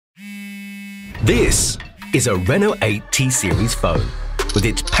This is a Reno8 T-Series phone. With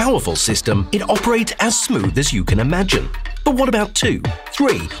its powerful system, it operates as smooth as you can imagine. But what about 2,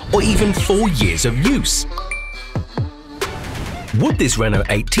 3, or even 4 years of use? Would this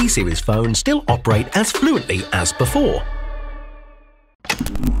Reno8 T-Series phone still operate as fluently as before?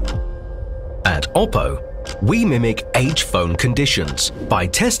 At OPPO, we mimic age phone conditions by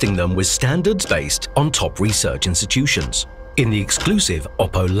testing them with standards based on top research institutions. In the exclusive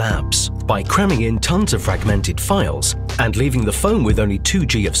OPPO labs, by cramming in tons of fragmented files and leaving the phone with only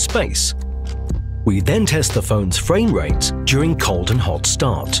 2G of space, we then test the phone's frame rates during cold and hot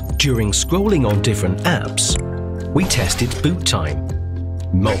start. During scrolling on different apps, we test its boot time,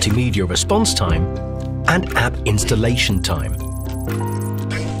 multimedia response time, and app installation time.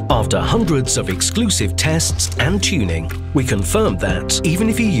 After hundreds of exclusive tests and tuning, we confirmed that even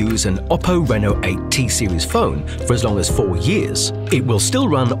if you use an OPPO Reno8 T-Series phone for as long as 4 years, it will still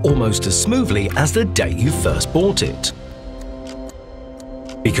run almost as smoothly as the day you first bought it.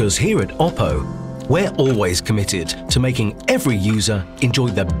 Because here at OPPO, we're always committed to making every user enjoy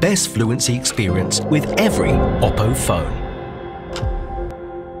the best fluency experience with every OPPO phone.